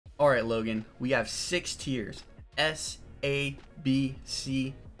All right, Logan, we have 6 tiers: S, A, B,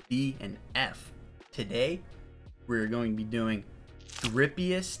 C, D, and F. Today, we're going to be doing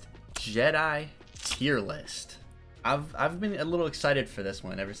Drippiest Jedi tier list. I've been a little excited for this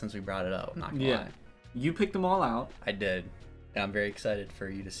one ever since we brought it up. I'm not gonna lie. You picked them all out. I did. And I'm very excited for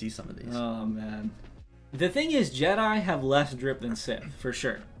you to see some of these. Oh man. The thing is, Jedi have less drip than Sith, for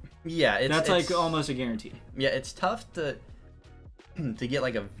sure. Yeah, that's like almost a guarantee. Yeah, it's tough to get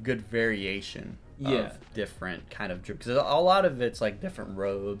like a good variation of different kind of drip, because a lot of it's like different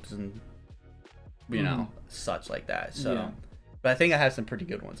robes and you know such like that. So, but I think I have some pretty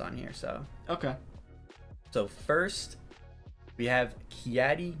good ones on here. So okay. So first, we have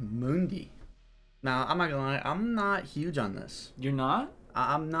Kiadi Mundi. Now I'm not gonna lie, I'm not huge on this. You're not?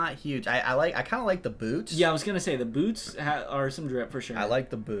 I'm not huge. I kind of like the boots. Yeah, I was gonna say the boots are some drip for sure. I like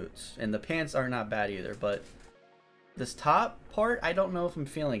the boots, and the pants are not bad either. But this top part, I don't know if I'm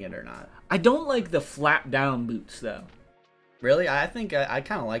feeling it or not. I don't like the flap down boots though. Really, I think I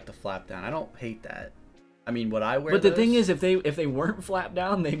kind of like the flap down. I don't hate that. I mean, would I wear? But the thing is, if they weren't flap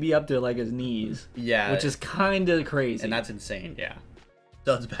down, they'd be up to like his knees. Yeah, which is kind of crazy. And that's insane. Yeah,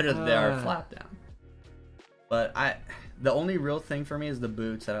 so it's better that they are flap down. But the only real thing for me is the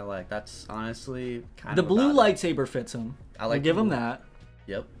boots that I like. That's honestly kind of the blue lightsaber fits him. I'll give him that.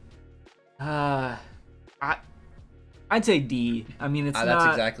 Yep. I'd say D. I mean, it's not. That's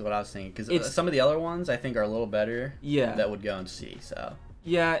exactly what I was thinking. Because some of the other ones I think are a little better. Yeah. That would go in C. So.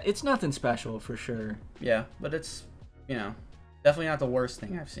 Yeah, it's nothing special for sure. Yeah, but it's definitely not the worst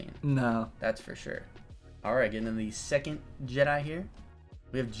thing I've seen. No. That's for sure. All right, getting into the second Jedi here,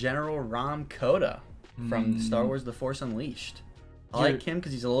 we have General Ram Koda from Star Wars: The Force Unleashed. I like him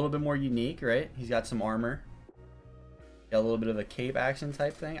because he's a little bit more unique, right? He's got some armor, got a little bit of a cape action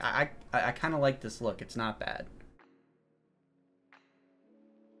type thing. I kind of like this look. It's not bad.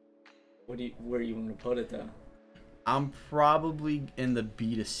 Where do you want to put it though? I'm probably in the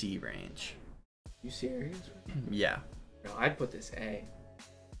B to C range. You serious? Yeah. No, I'd put this A.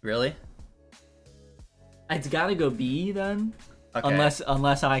 Really? It's got to go B then. Okay.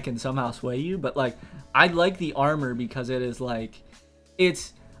 Unless I can somehow sway you, but like I like the armor because it is like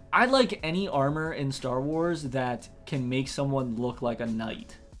I like any armor in Star Wars that can make someone look like a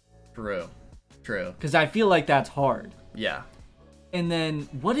knight. True. Because I feel like that's hard. Yeah. And then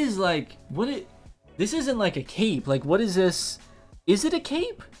this isn't like a cape. Like what is this? Is it a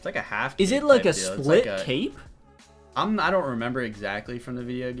cape? It's like a half cape. Is it like a split cape? I don't remember exactly from the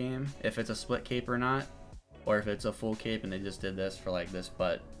video game if it's a split cape or not, or if it's a full cape and they just did this for like this,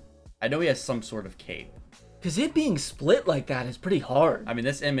 but I know he has some sort of cape. Because it being split like that is pretty hard. I mean,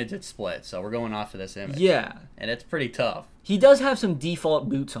 this image, it's split, so we're going off of this image. Yeah. And it's pretty tough. He does have some default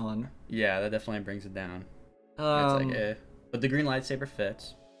boots on. Yeah, that definitely brings it down. It's like, eh. But the green lightsaber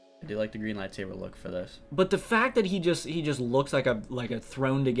fits. I do like the green lightsaber look for this. But the fact that he just looks like a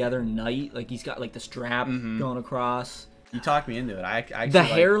thrown together knight, like he's got like the strap going across. You talked me into it. I actually the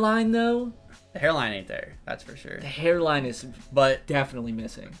hairline though. The hairline ain't there. That's for sure. The hairline is definitely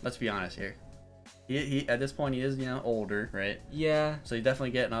missing. Let's be honest here. He at this point he is older, right? Yeah. So he's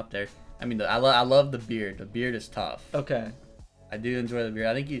definitely getting up there. I mean, I love the beard. The beard is tough. Okay. I do enjoy the beard.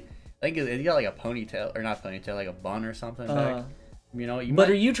 I think he got like a ponytail, or not ponytail, like a bun or something back.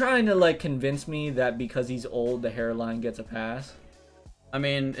 Are you trying to like convince me that because he's old, the hairline gets a pass? I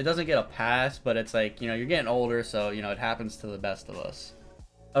mean, it doesn't get a pass, but it's like you're getting older, so it happens to the best of us.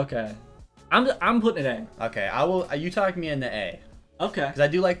 Okay. I'm putting it A. Okay, I will. You talk me into A. Okay. Because I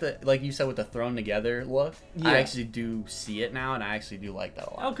do like like you said, with the thrown together look. Yeah. I actually do see it now, and I actually do like that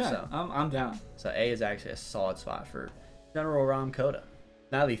a lot. Okay. So I'm down. So A is actually a solid spot for General Ram Koda.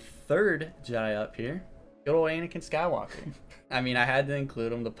 Now the third Jedi up here, good old Anakin Skywalker. I mean, I had to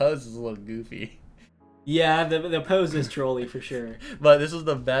include him. The pose is a little goofy. Yeah, the pose is trolly for sure. But this is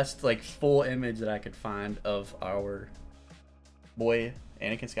the best like full image that I could find of our boy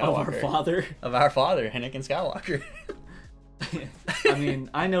Anakin Skywalker. Of our father, Anakin Skywalker. I mean,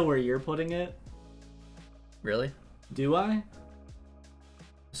 I know where you're putting it. Really? Do I?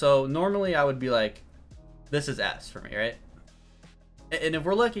 So normally I would be like, this is S for me, right? And if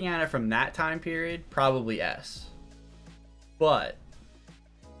we're looking at it from that time period, probably S. But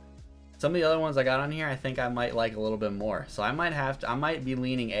some of the other ones I got on here, I think I might like a little bit more. So I might be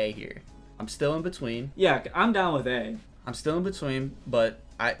leaning A here. I'm still in between. Yeah, I'm down with A. I'm still in between, but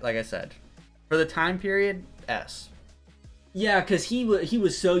like I said, for the time period, S. Yeah, because he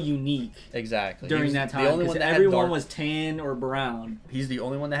was so unique. Exactly. During that time, because everyone was tan or brown. He's the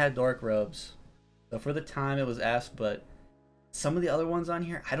only one that had dark robes. So for the time, it was S, but some of the other ones on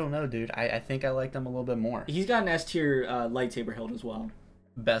here, I don't know, dude. I think I like them a little bit more. He's got an S tier lightsaber hilt as well.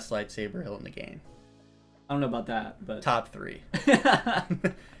 best lightsaber hilt in the game. I don't know about that, but Top 3.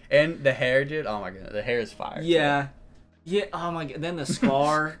 And the hair, dude. Oh my god, the hair is fire. Yeah. Yeah. Oh my god. Then the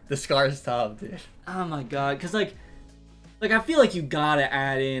scar. The scar is tough, dude. Oh my god. Because like I feel like you gotta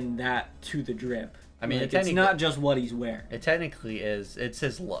add in that to the drip. I mean, like, it's not just what he's wearing. It technically is. It's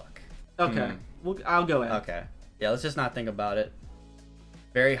his look. Okay. Well, I'll go ahead. Okay. Yeah. Let's just not think about it.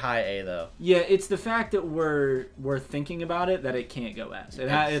 Very high A though. Yeah, it's the fact that we're thinking about it that it can't go S.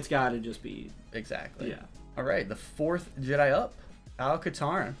 It's got to just be exactly. Yeah. All right, the 4th Jedi up,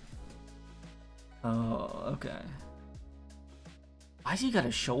 Al-Katarn. Oh, okay. Why's he got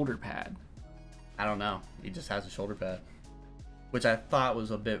a shoulder pad? I don't know. He just has a shoulder pad, which I thought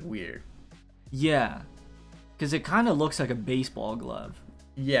was a bit weird. Yeah, because it kind of looks like a baseball glove.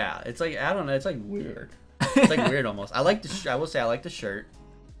 Yeah, it's like I don't know. It's like weird. It's like weird almost. I like the. I will say I like the shirt.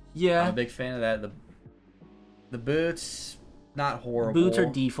 Yeah, I'm a big fan of that. The boots, not horrible. Boots are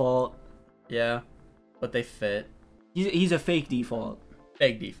default. Yeah, but they fit. He's a fake default.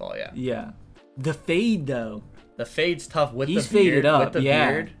 Fake default, yeah. Yeah. The fade though. The fade's tough with He's the beard. faded up, with the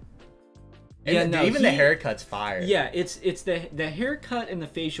yeah. beard. And Yeah, no, even the haircut's fire. Yeah, it's the haircut and the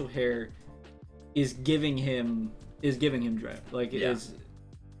facial hair is giving him drip. Like it is.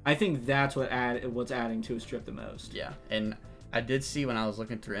 I think that's what's adding to his drip the most. Yeah, and I did see when I was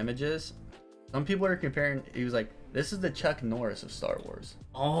looking through images, some people are comparing. He was like, "This is the Chuck Norris of Star Wars."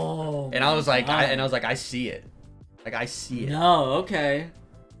 Oh. And I was like, I see it. Like I see it. No, okay.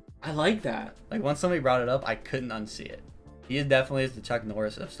 I like that. Like once somebody brought it up, I couldn't unsee it. He definitely is the Chuck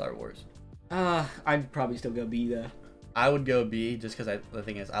Norris of Star Wars. I'd probably still go B though. I would go B just because the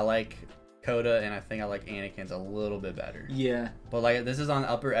thing is I like Coda and I think I like Anakin's a little bit better. Yeah. But like this is on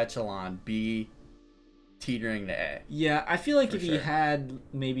upper echelon, B teetering to A. Yeah, I feel like if he had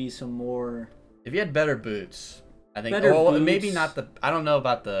maybe some more. If he had better boots, I think. Better boots. Maybe not the. I don't know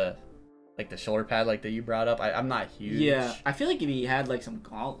about the shoulder pad like that you brought up. I'm not huge. Yeah, I feel like if he had like some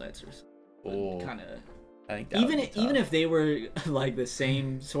gauntlets or something, kind of. I think that even if they were like the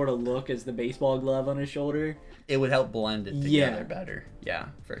same sort of look as the baseball glove on his shoulder, it would help blend it together better. Yeah,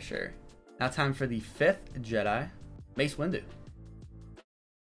 for sure. Now time for the 5th Jedi, Mace Windu.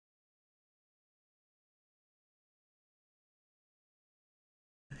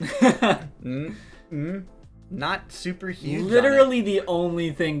 Not super huge. Literally the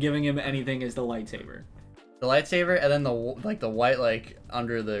only thing giving him anything is the lightsaber. The lightsaber and then the white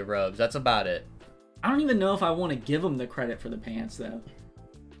under the robes. That's about it. I don't even know if I want to give him the credit for the pants though.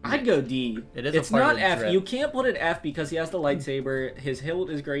 I'd go D. It's not F. You can't put it F because he has the lightsaber. His hilt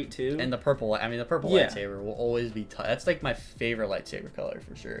is great too. And the purple. I mean, the purple lightsaber will always be. That's like my favorite lightsaber color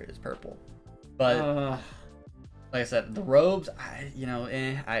for sure. Is purple. But like I said, the robes.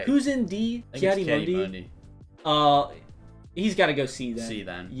 Who's in D? Kiadi Mundi. He's got to go C then. C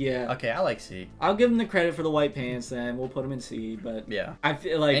then. Yeah. Okay, I like C. I'll give him the credit for the white pants then. We'll put him in C. But yeah, I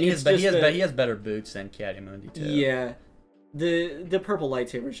feel like and he has better boots than Kiadi Mundi too. Yeah. The purple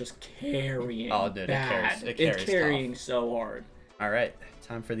lightsaber is just carrying. Oh, dude, bad. It's carrying so hard. All right,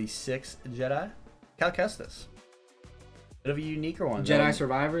 time for the 6th Jedi, Cal Kestis. Bit of a uniquer one. Jedi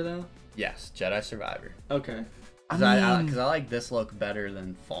Survivor though. Yes, Jedi Survivor. Okay. Because I like this look better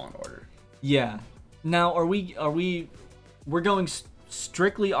than Fallen Order. Yeah. Now, we're going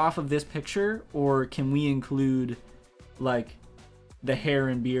strictly off of this picture, or can we include like the hair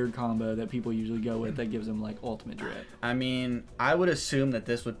and beard combo that people usually go with that gives them like ultimate drip? I mean, I would assume that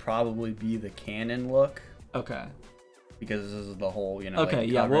this would probably be the canon look. Okay. Because this is the whole, Okay,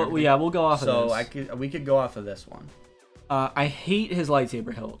 yeah, we'll go off of this. So we could go off of this one. I hate his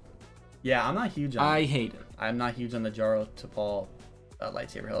lightsaber hilt. Yeah, I'm not huge on I hate it. I'm not huge on the Jaro Tapal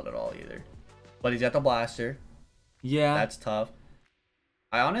lightsaber hilt at all either. But he's got the blaster. Yeah. That's tough.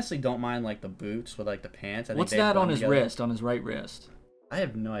 I honestly don't mind like the boots with like the pants. What's that on his wrist, on his right wrist? I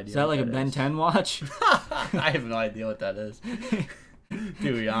have no idea. Is that like a Ben 10 watch? I have no idea what that is.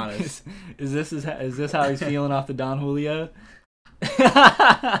 To be honest. Is this how he's feeling off the Don Julio?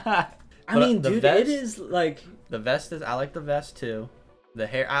 I mean, dude, it is like the vest is. I like the vest too. The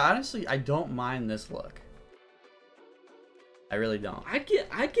hair. I don't mind this look. I really don't. I'd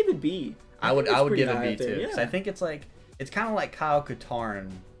give it B. I would give it B too. Because I think it's kind of like Kyle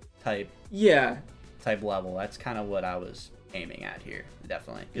Katarn type. Yeah. Type level. That's kind of what I was aiming at here.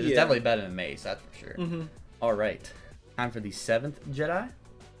 Definitely. Because it's definitely better than Mace. That's for sure. Mm-hmm. All right. Time for the 7th Jedi,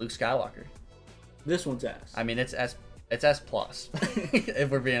 Luke Skywalker. This one's S. I mean, it's S plus. If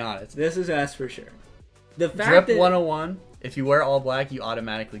we're being honest. This is S for sure. The fact Drip that 101. If you wear all black, you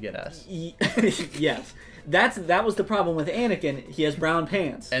automatically get S. Yes. That was the problem with Anakin. He has brown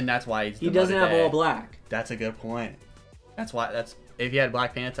pants. And that's why he doesn't have all black. That's a good point. That's why If he had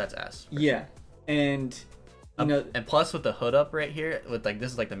black pants, that's S. Yeah, and you know, and plus with the hood up right here, with like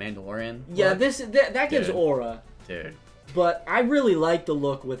this is like the Mandalorian. Yeah, look. that gives aura. Dude. But I really like the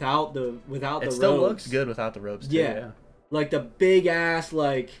look without the robes. It still looks good without the robes too. Yeah. Like the big ass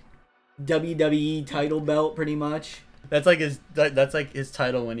like WWE title belt, pretty much. That's like his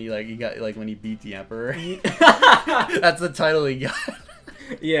title when he got when he beat the Emperor. That's the title he got.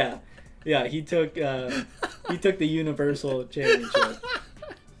 Yeah, he took the Universal Championship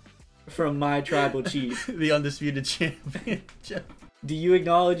from my tribal chief, the undisputed championship. Do you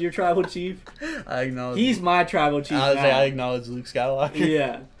acknowledge your tribal chief? I acknowledge. He's my tribal chief. I acknowledge Luke Skywalker.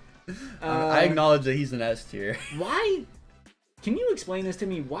 Yeah. I acknowledge that he's an S tier. Why? Can you explain this to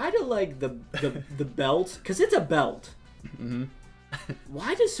me? Why do like the belt? Because it's a belt. Mm-hmm.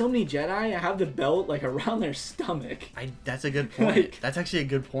 Why do so many Jedi have the belt like around their stomach? That's a good point. That's actually a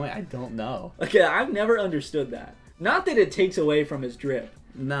good point. I don't know. Okay, I've never understood that. Not that it takes away from his drip.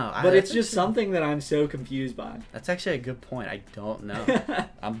 No, but it's just something that I'm so confused by. That's actually a good point. I don't know.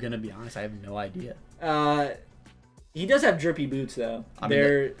 I'm gonna be honest. I have no idea. He does have drippy boots though.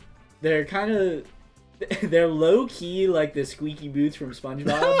 They're kind of they're low key like the squeaky boots from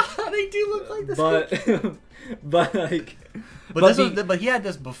SpongeBob. They do look like the but he had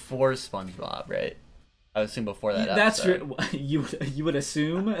this before SpongeBob, right? I would assume before that. That's episode. You would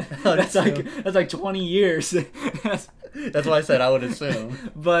assume. That's like 20 years. That's why I said I would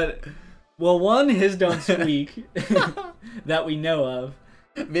assume. But one, his don't squeak that we know of.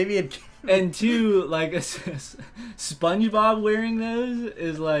 Maybe it. And two, like SpongeBob wearing those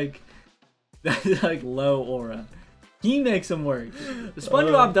is like that's like low aura. He makes them work.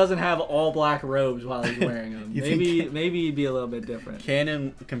 SpongeBob doesn't have all black robes while he's wearing them. Maybe he'd be a little bit different.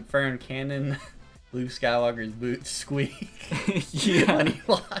 Canon. Luke Skywalker's boots squeak yeah. when he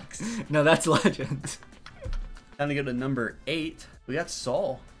walks. No, that's legend. Time to go to number 8. We got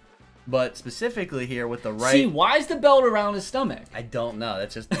Saul, but specifically here with the right. See, why is the belt around his stomach? I don't know.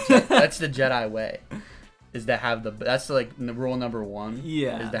 That's just that's the Jedi way. Is to have that's like rule number 1.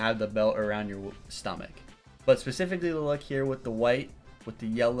 Yeah. Is to have the belt around your stomach. But specifically the look here with the white, with the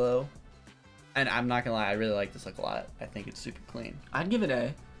yellow, and I'm not gonna lie, I really like this look a lot. I think it's super clean. I'd give it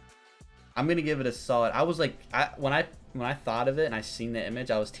A. I'm gonna give it a solid. I was like, when I thought of it and I seen the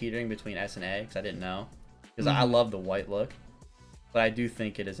image, I was teetering between S and A because I didn't know, because I love the white look, but I do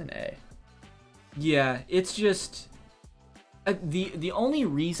think it is an A. Yeah, it's just the only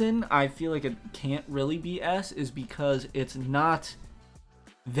reason I feel like it can't really be S is because it's not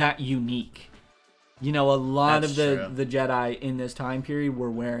that unique. You know, a lot of the Jedi in this time period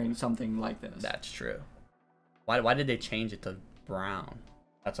were wearing something like this. That's true. Why did they change it to brown?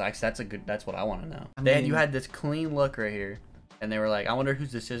 That's what I want to know. You had this clean look right here, and they were like, I wonder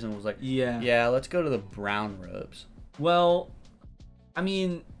whose decision was like, yeah, let's go to the brown robes. Well, I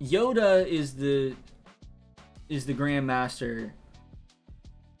mean, Yoda is the Grand Master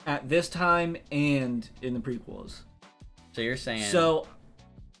at this time and in the prequels. So you're saying? So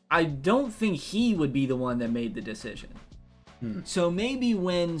I don't think he would be the one that made the decision. So maybe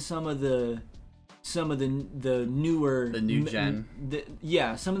when some of the newer... The new gen.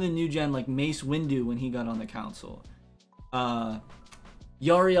 Some of the new gen, like Mace Windu when he got on the council.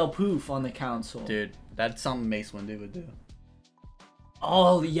 Yariel Poof on the council. Dude, that's something Mace Windu would do.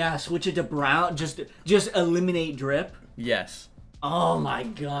 Oh, yeah, switch it to brown. Just eliminate drip. Yes. Oh, my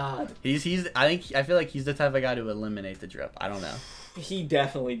God. I feel like he's the type of guy to eliminate the drip. I don't know. He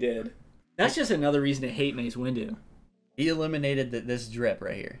definitely did. That's just another reason to hate Mace Windu. He eliminated this drip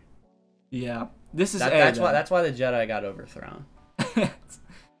right here. Yeah. This is that's why the Jedi got overthrown.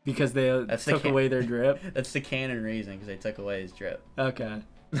 Because they took away their drip. That's the canon reason, because they took away his drip. Okay.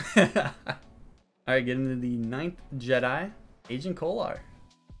 Alright, getting to the 9th Jedi, Agent Kolar.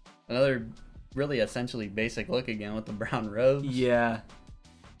 Another really essentially basic look again with the brown robes. Yeah.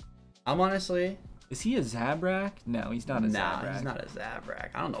 I'm honestly... Is he a Zabrak? No, he's not a Zabrak. Nah, he's not a Zabrak.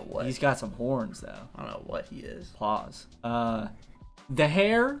 I don't know what. He's got some horns, though. I don't know what he is. Pause. The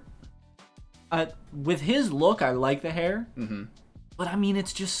hair... with his look, I like the hair. Mm-hmm. But I mean,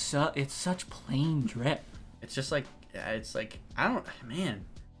 it's just it's such plain drip. It's just like, man.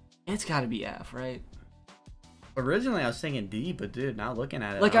 It's got to be F, right? Originally, I was thinking D, but dude, now looking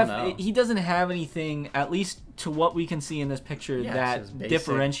at it, I don't know. He doesn't have anything, at least to what we can see in this picture, that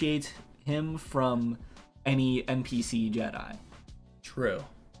differentiates him from any NPC Jedi. True.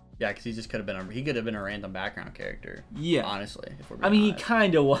 Yeah, because he just could have been a random background character. Yeah, honestly, if we're being honest. He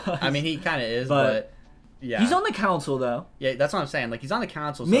kind of was. I mean, he kind of is, but yeah, he's on the council though. Yeah, that's what I'm saying. Like he's on the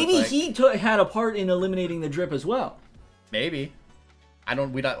council. So maybe he had a part in eliminating the drip as well. Maybe.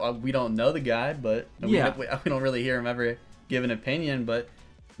 We don't know the guy, but we don't really hear him ever give an opinion, but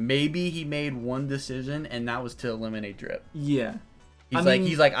maybe he made one decision, and that was to eliminate drip. Yeah.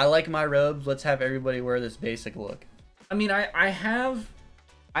 He's like, I like my robes. Let's have everybody wear this basic look. I mean, I have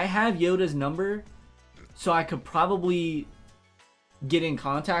Yoda's number, so I could probably get in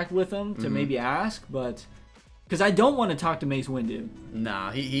contact with him to maybe ask, but because I don't want to talk to Mace Windu.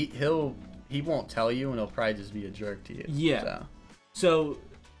 Nah, he won't tell you, and he'll probably just be a jerk to you. Yeah. So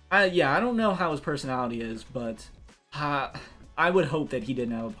I don't know how his personality is, but I would hope that he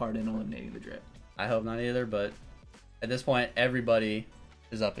didn't have a part in eliminating the drip. I hope not either, but at this point, everybody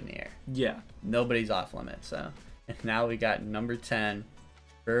is up in the air. Yeah. Nobody's off limits. So, and now we got number 10,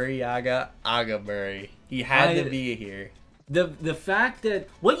 Buryaga Agaberry. He had to be here. The fact that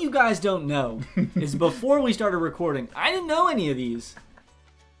what you guys don't know is before we started recording, I didn't know any of these,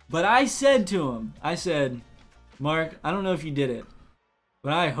 but I said to him, Mark, I don't know if you did it,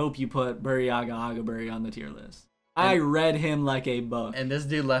 but I hope you put Buryaga Agaberry on the tier list. I read him like a book. And this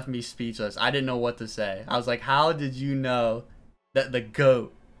dude left me speechless. I didn't know what to say. I was like, how did you know that the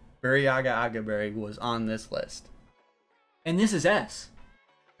GOAT, Buryaga Agaberry, was on this list? And this is S.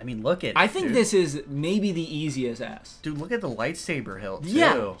 I mean, look at I think this is maybe the easiest S. Dude, look at the lightsaber hilt, too.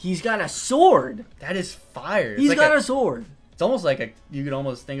 Yeah, he's got a sword. That is fire. He's got a sword. It's almost like you could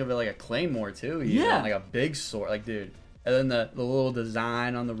almost think of it like a claymore, too. Yeah. Like a big sword. Like, dude. And then the little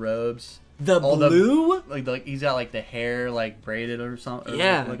design on the robes. The blue? Like he's got like the hair like braided or something.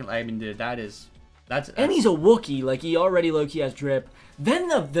 Yeah. I mean, dude, that's. And he's a Wookiee. Like he already low-key has drip. Then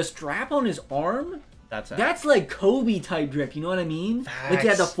the strap on his arm. That's like Kobe type drip. You know what I mean? Facts. Like he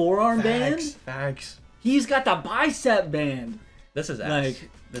had the forearm band. Facts. He's got the bicep band. This is S. Like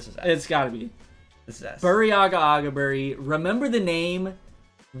this is S. It's gotta be. This is S. Buryaga Agaberry. Remember the name.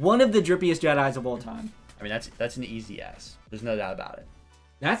 One of the drippiest Jedis of all time. I mean, that's an easy S. There's no doubt about it.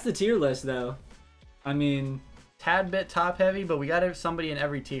 That's the tier list, though. I mean, tad bit top heavy, but we got somebody in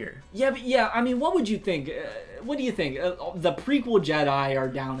every tier. Yeah. I mean, what would you think? What do you think? The prequel Jedi are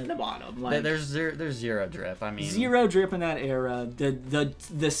down at the bottom. Like, there's zero drip. I mean, zero drip in that era.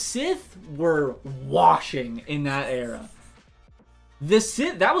 The Sith were washing in that era. The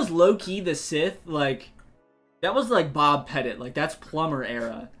Sith, that was low key. The Sith, like, that was like Bob Pettit. Like that's Plumber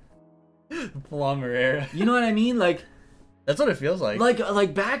era. Plumber era. You know what I mean? Like. That's what it feels like.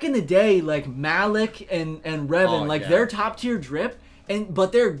 Like back in the day, like Malik and Revan, they're top tier drip,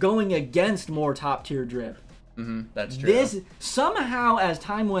 but they're going against more top tier drip. That's true. Somehow as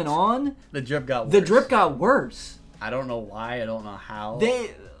time went on, the drip got worse. I don't know why. I don't know how.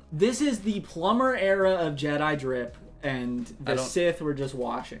 This is the Plumber era of Jedi drip, and the Sith were just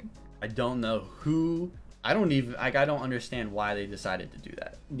washing. I don't know who. I don't understand why they decided to do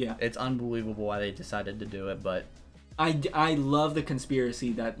that. Yeah, it's unbelievable why they decided to do it, but. I love the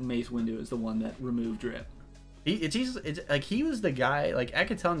conspiracy that Mace Windu is the one that removed drip. It's like he was the guy. Like I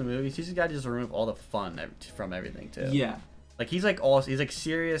could tell in the movies, he's the guy to just remove all the fun from everything too. Yeah. Like he's like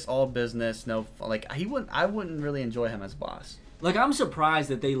serious, all business, no fun. Like I wouldn't really enjoy him as boss. Like I'm surprised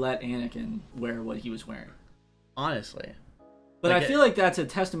that they let Anakin wear what he was wearing. Honestly. But I feel like that's a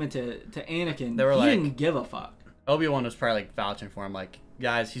testament to Anakin. He didn't give a fuck. Obi-Wan was probably like vouching for him. Like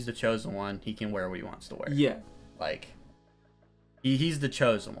guys, he's the chosen one. He can wear what he wants to wear. Yeah. Like, he's the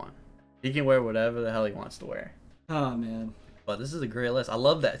chosen one. He can wear whatever the hell he wants to wear. Oh, man. But this is a great list. I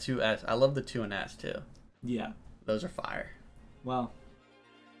love that 2S. I love the 2 and S, too. Yeah. Those are fire. Wow.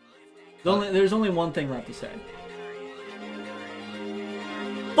 There's only one thing left to say.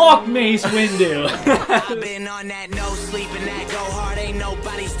 Fuck Mace Windu. I've been on that no sleep and that go hard. Ain't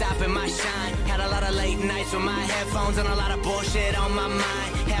nobody stopping my shine. Had a lot of late nights with my headphones and a lot of bullshit on my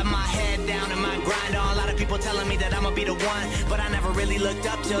mind. Had my head down and my grind on. A lot of people telling me that I'ma be the one, but I never really looked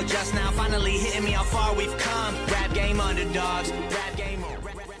up till just now. Finally hitting me how far we've come. Rap game underdogs. Rap game.